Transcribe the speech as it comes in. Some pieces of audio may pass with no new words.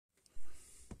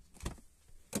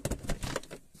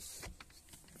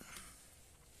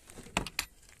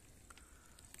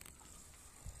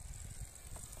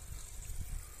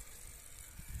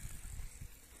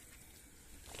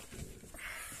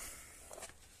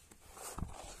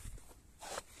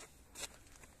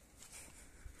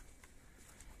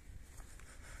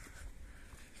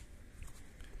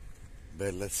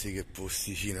Bella sì, che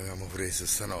posticino che abbiamo preso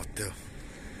stanotte. Oh.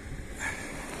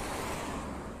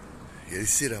 Ieri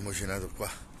sera abbiamo cenato qua,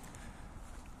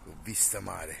 con vista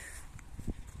mare.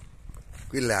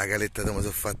 Quella è la caletta dove mi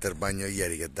sono fatta il bagno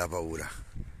ieri, che dà paura.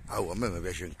 A me mi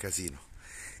piace un casino.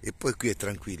 E poi qui è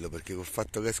tranquillo perché col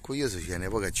fatto che è scoglioso ci viene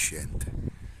poco accidente.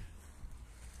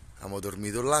 Abbiamo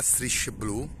dormito là, strisce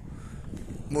blu.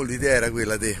 Mo' l'idea era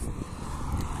quella di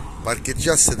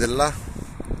parcheggiasse là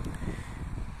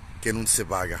che non si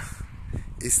paga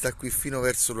e sta qui fino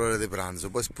verso l'ora di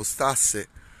pranzo, poi spostasse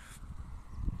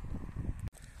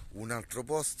un altro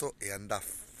posto e andare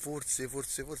forse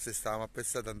stavamo a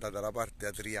pensare di andare dalla parte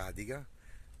adriatica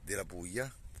della Puglia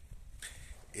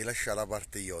e lasciare la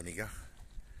parte ionica.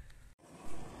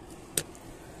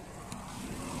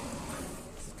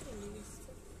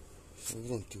 Siamo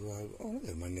pronti qua? Oh, non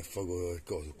è manni a fuoco il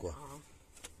coso qua.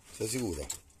 Sei sicura?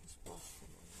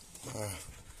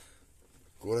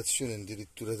 Colazione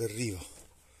addirittura d'arrivo,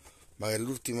 ma è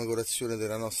l'ultima colazione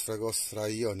della nostra costa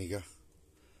ionica.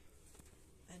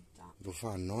 Lo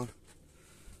fanno, eh?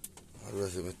 Allora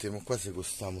se mettiamo qua, se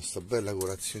costiamo sta bella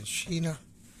colazioncina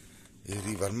e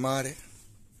arriva al mare,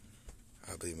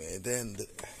 apriamo le tende.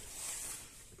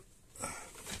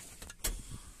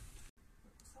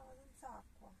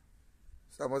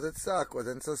 Stiamo senza acqua,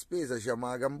 senza spesa, c'è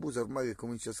la cambusa ormai che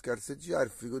comincia a scarseggiare, il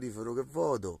frigorifero che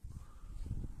vuoto.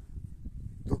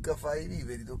 Tocca fare i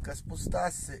viveri, tocca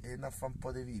spostarsi e ne fa un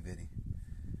po' di viveri.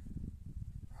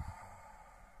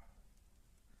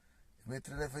 E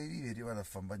mentre lei fa i viveri vado a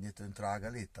fare un bagnetto dentro la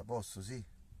caletta, posso, sì?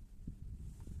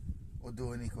 O devo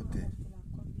venire con te?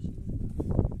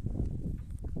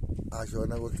 Ah, c'è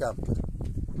una col camper?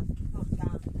 No,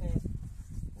 camper.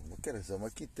 Ma che ne so, ma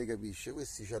chi te capisce?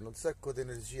 Questi hanno un sacco di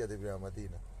energia di prima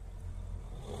mattina.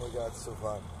 Come cazzo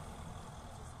fanno?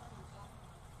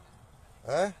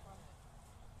 Eh?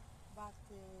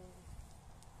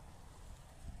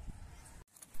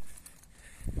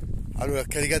 Allora,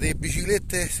 caricate le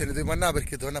biciclette, se le devo andare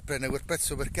perché devo andare a prendere quel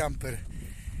pezzo per camper,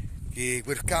 che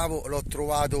quel cavo l'ho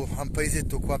trovato a un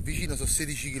paesetto qua vicino, sono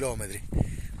 16 km,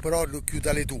 però lo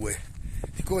chiudo alle 2.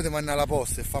 Siccome devo andare alla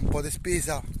posta e fa un po' di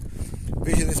spesa,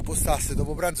 invece di spostarsi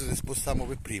dopo pranzo ci spostiamo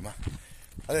per prima.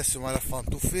 Adesso mi vado a fare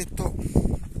un tuffetto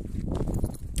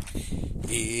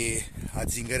e a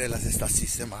zingarella si sta a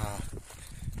sistemare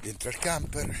dentro al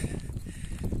camper.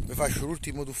 Mi faccio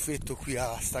l'ultimo tuffetto qui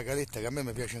a sta caletta che a me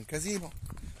mi piace un casino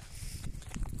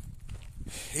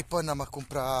e poi andiamo a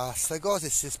comprare queste cose e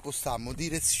se spostiamo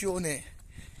direzione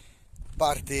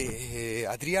parte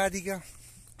adriatica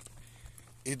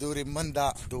e dovremmo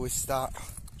andare dove sta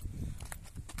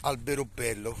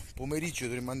Alberobello. Pomeriggio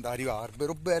dovremmo andare, arrivare a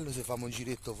Alberobello, se facciamo un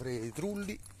giretto fra i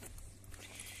trulli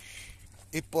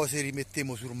e poi se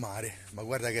rimettiamo sul mare. Ma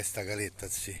guarda che è sta caletta,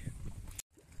 sì.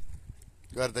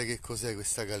 Guarda che cos'è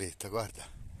questa caletta, guarda,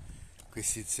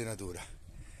 questa insenatura.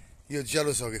 Io già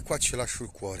lo so che qua ci lascio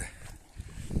il cuore,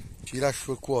 ci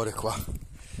lascio il cuore qua.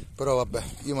 Però vabbè,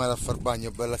 io mi vado a far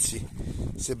bagno, bella sì,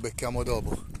 se becchiamo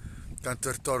dopo. Tanto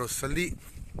il toro sta lì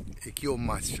e chi lo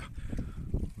ammazza.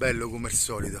 Bello come al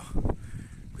solito.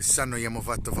 Quest'anno gli abbiamo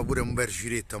fatto fa pure un bel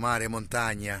giretto, mare,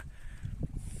 montagna.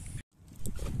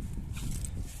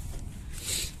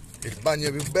 Il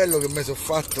bagno più bello che mi sono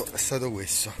fatto è stato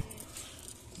questo.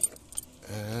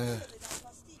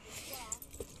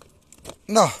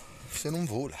 No, se non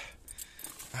vola.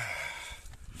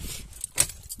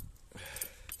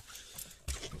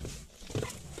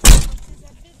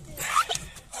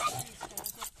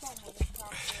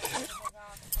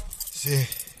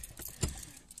 Sì.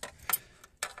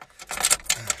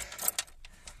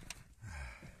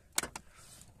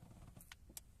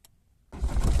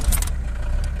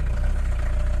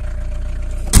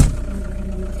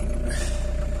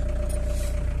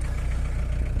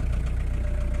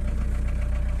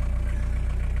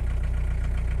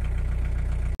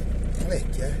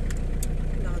 Vecchia, eh?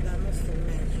 No, dai, non sto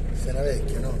meglio. Sei una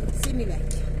vecchia, no? Sì, mi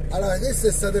vecchia. Allora, questo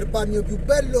è stato il bagno più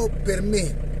bello per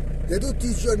me di tutti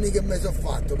i giorni che mi sono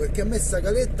fatto, perché a me sta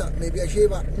caletta mi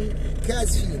piaceva un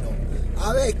casino.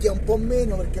 La vecchia un po'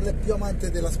 meno perché lei è più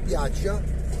amante della spiaggia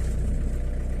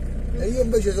e io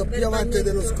invece sono più amante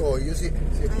dello scoglio, sì.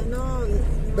 No,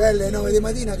 Belle 9 di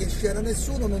mattina che c'era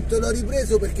nessuno, non te l'ho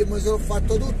ripreso perché mi sono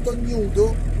fatto tutto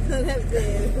nudo. non è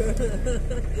vero.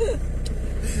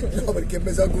 No, perché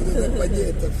mi sono goduto il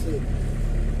bagnetto, sì.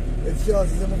 Perciò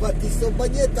ci siamo fatti sto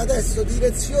bagnetto, adesso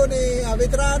direzione a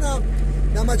Vetrana,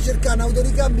 andiamo a cercare un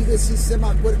autoricambi che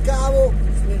sistema quel cavo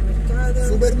supermercato.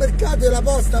 Supermercato e la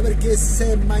posta perché si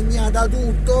è magnata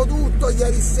tutto.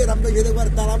 Ieri sera invece di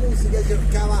guardare la musica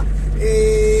cercava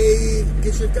che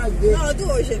cercavi? No, tu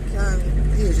lo cercavi.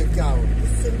 Io cercavo.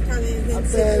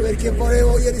 Vabbè, perché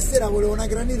ieri sera volevo una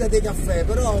granita di caffè,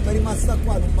 però mi è rimasta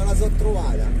qua, non me la so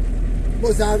trovata.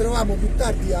 Poi se la troviamo più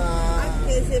tardi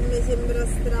Anche se mi sembra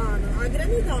strano. La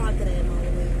granita o la crema?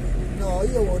 No,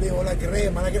 io volevo la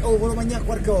crema, volevo mangiare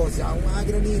qualcosa, una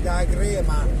granita, la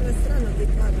crema. Sembra strano che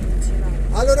qua non ce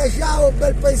l'ha. Allora ciao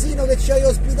bel paesino che ci hai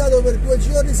ospitato per 2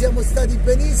 giorni, siamo stati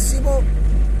benissimo.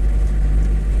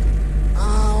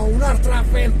 Un'altra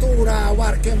avventura,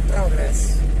 work in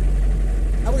progress.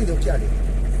 Ha pulito occhiali?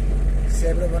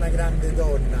 Sei proprio una grande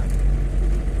donna.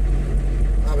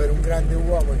 Ma per un grande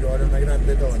uomo ci vuole una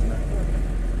grande donna.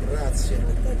 Grazie.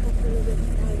 Attento a quello che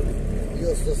fai.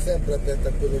 Io sto sempre attento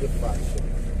a quello che faccio.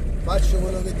 Faccio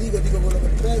quello che dico quello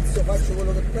che penso, faccio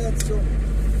quello che penso.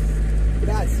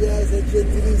 Grazie, sei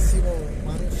gentilissimo,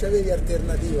 ma non c'avevi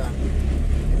alternativa.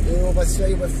 Dovevo passare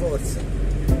io per forza.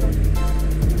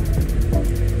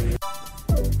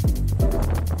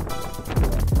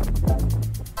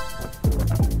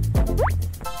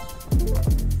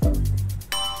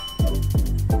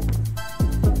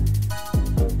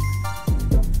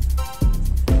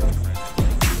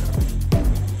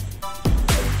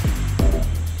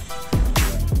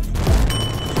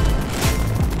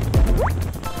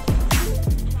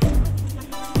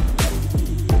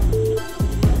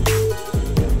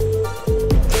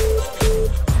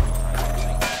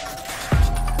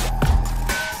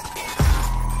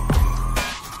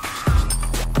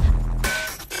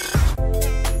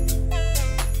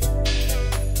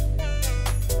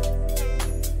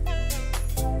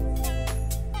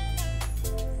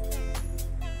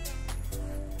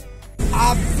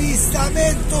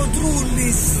 Avvistamento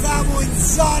Trulli, stiamo in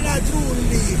zona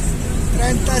Trulli,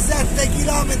 37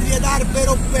 km ad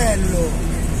Albero Bello.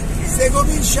 Se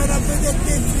cominciano a vedere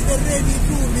dentro i terreni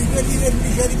Trulli, quelli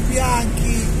verniciati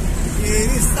bianchi,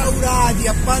 restaurati,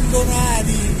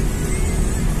 abbandonati,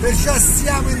 perciò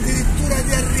stiamo addirittura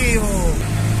di arrivo.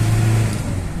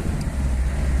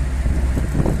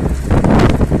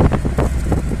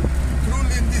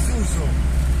 Trulli in disuso.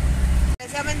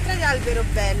 Siamo entrati ad Albero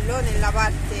Bello, nella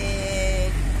parte,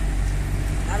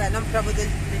 vabbè, non proprio del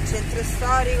centro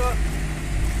storico.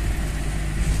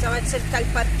 Stiamo a cercare il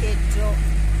parcheggio.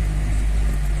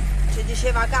 Ci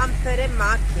diceva camper e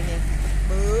macchine.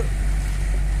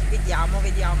 Vediamo.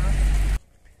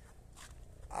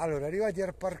 Allora, arrivati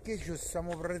al parcheggio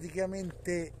siamo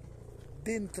praticamente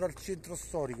dentro al centro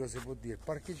storico, si può dire.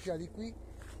 Parcheggiati qui,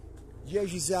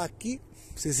 10 sacchi,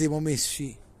 se siamo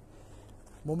messi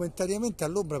momentaneamente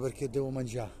all'ombra perché devo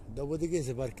mangiare, dopodiché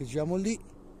se parcheggiamo lì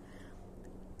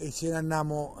e ce ne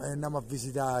andiamo a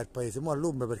visitare il paese. Mo'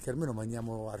 all'ombra perché almeno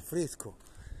mangiamo al fresco.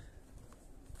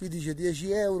 Qui dice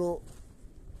 10 euro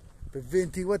per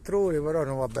 24 ore, però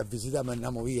no, vabbè, visitiamo e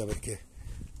andiamo via perché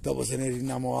dopo se ne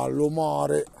rindiamo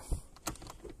all'umore.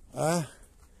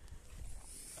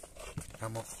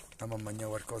 Andiamo a mangiare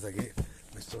qualcosa che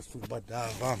mi sto sturbando dalla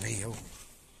fame io.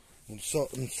 Non so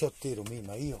te Romì,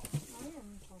 ma io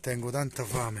tengo tanta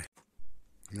fame.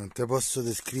 Non te posso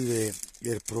descrivere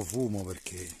il profumo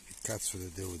perché che cazzo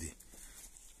te devo dire.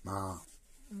 Ma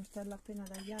Mortadella appena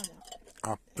tagliata.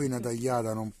 Appena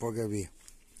tagliata non può capire.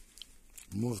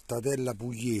 Mortadella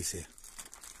pugliese.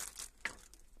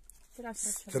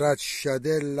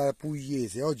 Stracciatella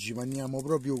pugliese. Oggi mangiamo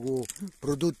proprio con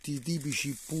prodotti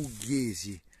tipici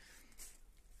pugliesi.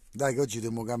 Dai che oggi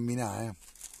dobbiamo camminare,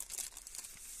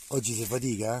 Oggi si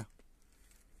fatica,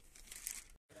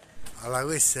 Allora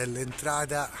questa è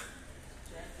l'entrata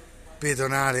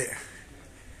pedonale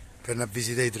per una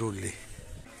visita ai Trulli.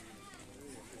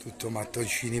 Tutto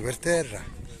mattoncini per terra.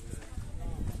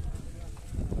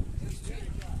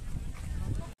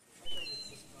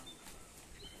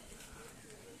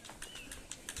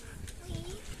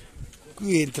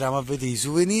 Qui entriamo a vedere i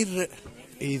souvenir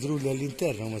e i Trulli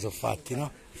all'interno come sono fatti,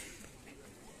 no?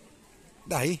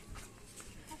 Dai!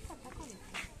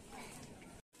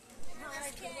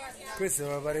 Questo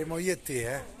lo faremo io e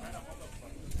te,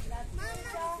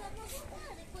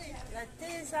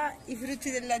 L'attesa, i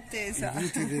frutti dell'attesa. I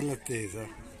frutti dell'attesa.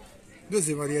 Noi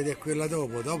siamo arrivati a quella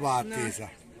dopo l'attesa.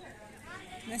 No.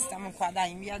 Noi stiamo qua, dai,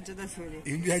 in viaggio da soli.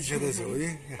 In viaggio da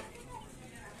soli?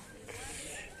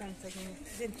 Penso che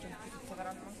dentro tutto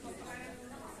faranno.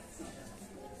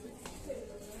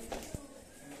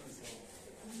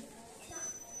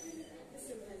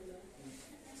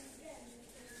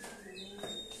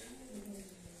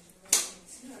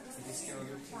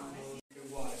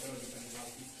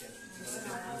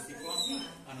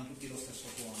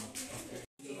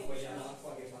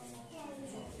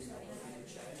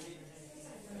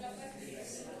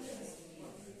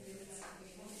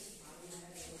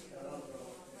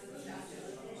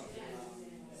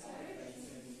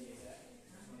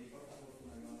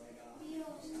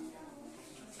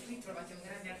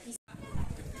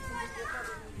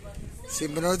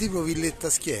 Sembrano tipo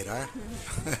villetta schiera,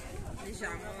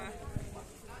 Diciamo, va.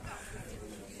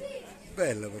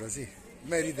 Bello però, sì.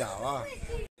 Meritava.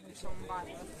 C'è un bar.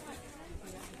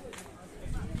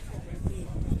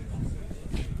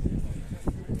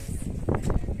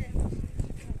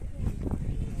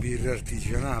 Birra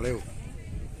artigianale, oh.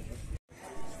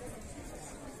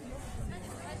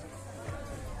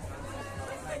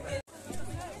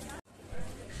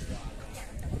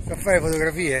 A fare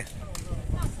fotografie?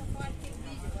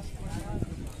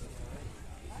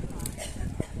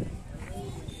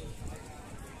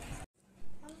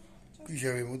 Qui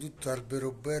c'avevo tutto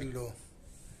albero bello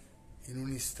in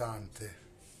un istante,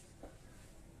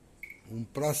 un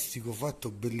plastico fatto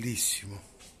bellissimo,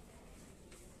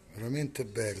 veramente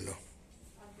bello.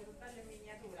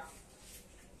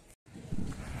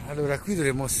 Allora qui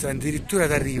dovremmo stare addirittura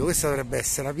d'arrivo, questa dovrebbe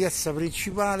essere la piazza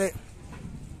principale,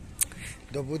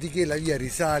 dopodiché la via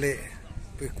risale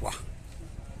per qua.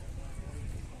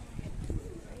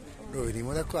 Noi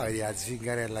veniamo da qua, vedi la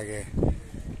zingarella che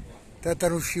tanto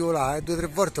non scivolà, 2 o 3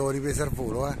 volte ho ripreso al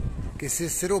volo, che se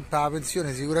si rompe la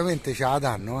pensione sicuramente ce la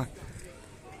danno,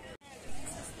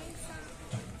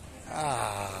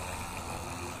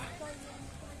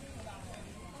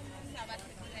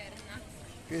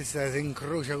 Questa si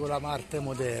incrocia con la parte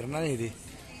moderna, vedi?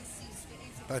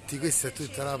 Infatti questa è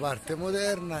tutta la parte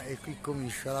moderna e qui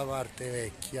comincia la parte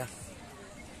vecchia.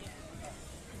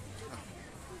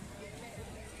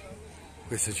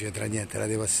 Questo c'entra niente, la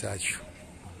di passaggio.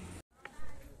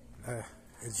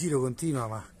 Il giro continua,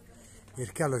 ma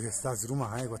il callo ci sta a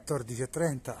srumare,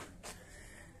 14:30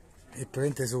 e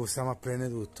praticamente se lo stiamo a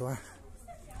prendere tutto,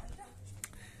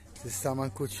 Se stiamo a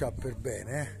incocciare per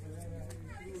bene,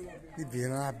 Qui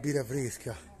viene una birra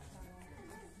fresca.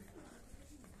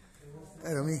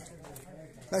 Però mi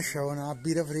lasciavo una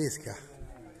birra fresca.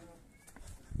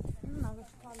 No, che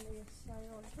palle che sei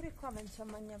oggi. Pure qua penso a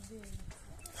mangiare bene.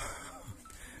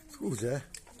 Scusa,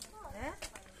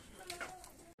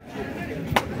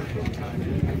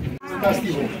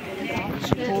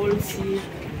 Polsi.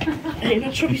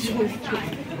 Non c'ho bisogno.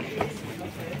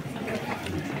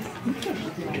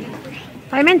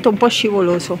 Pavimento un po'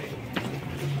 scivoloso.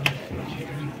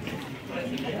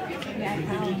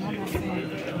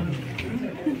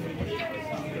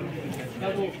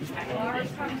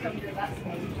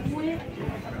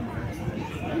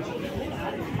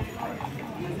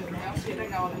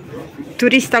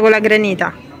 Turista con la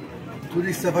granita.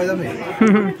 Turista fai da me.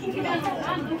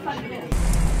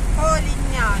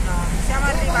 Polignano, siamo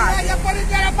arrivati. A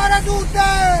Polignano para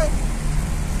tutte!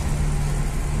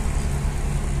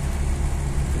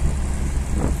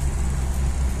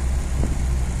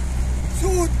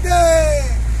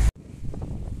 Tutte!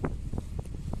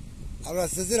 Allora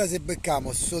stasera se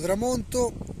becchiamo sto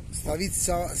tramonto, sta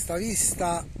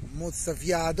vista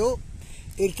mozzafiato,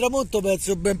 e il tramonto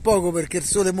penso ben poco perché il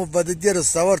sole mo va dietro,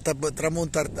 stavolta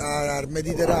tramonta al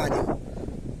Mediterraneo.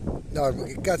 No,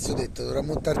 che cazzo ho detto?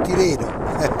 Tramonta al Tirreno.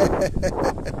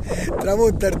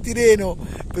 Tramonta al Tirreno,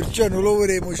 perciò non lo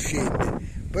vorremo scendere.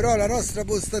 Però la nostra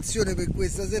postazione per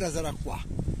questa sera sarà qua.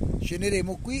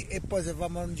 Sceneremo qui e poi se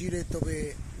facciamo un giretto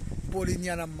per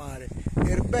Polignano a mare.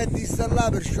 Il bed sta là,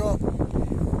 perciò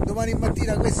domani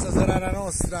mattina questa sarà la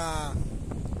nostra,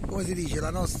 come si dice, la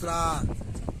nostra,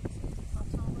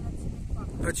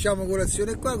 facciamo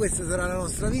colazione qua, questa sarà la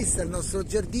nostra vista, il nostro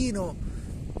giardino,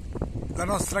 la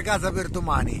nostra casa per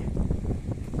domani.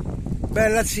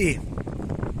 Bella sì.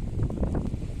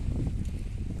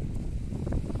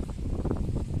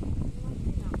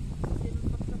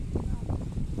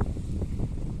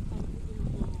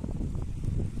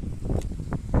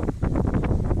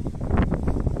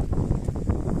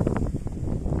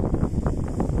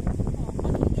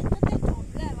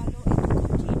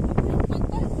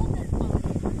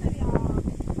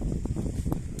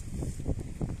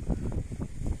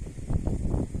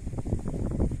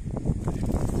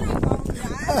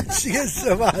 Che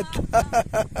sei fatta?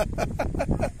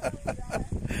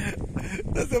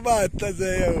 Non sei fatta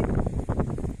sei,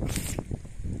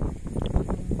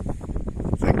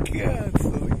 Che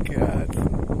cazzo, che cazzo.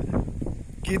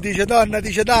 Chi dice donna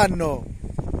dice danno.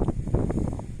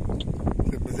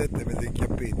 Sempre 7 mesi in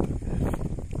chiappetto.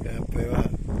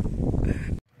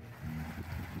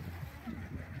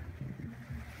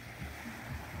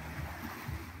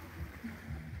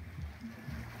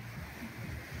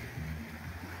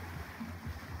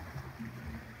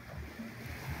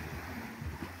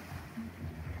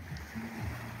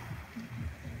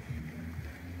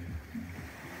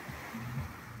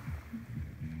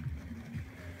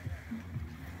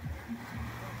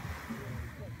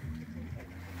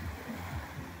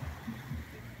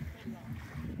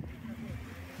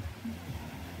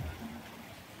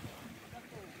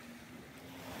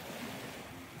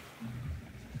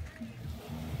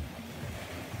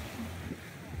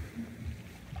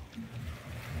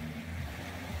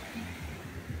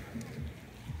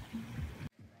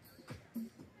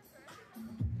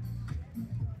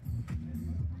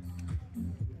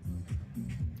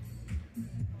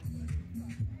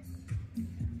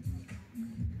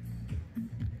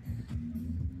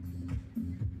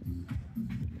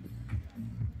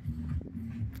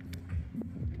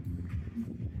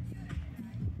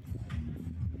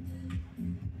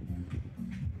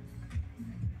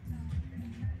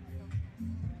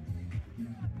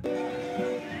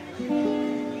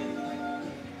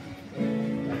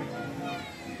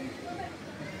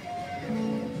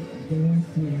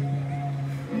 Yeah.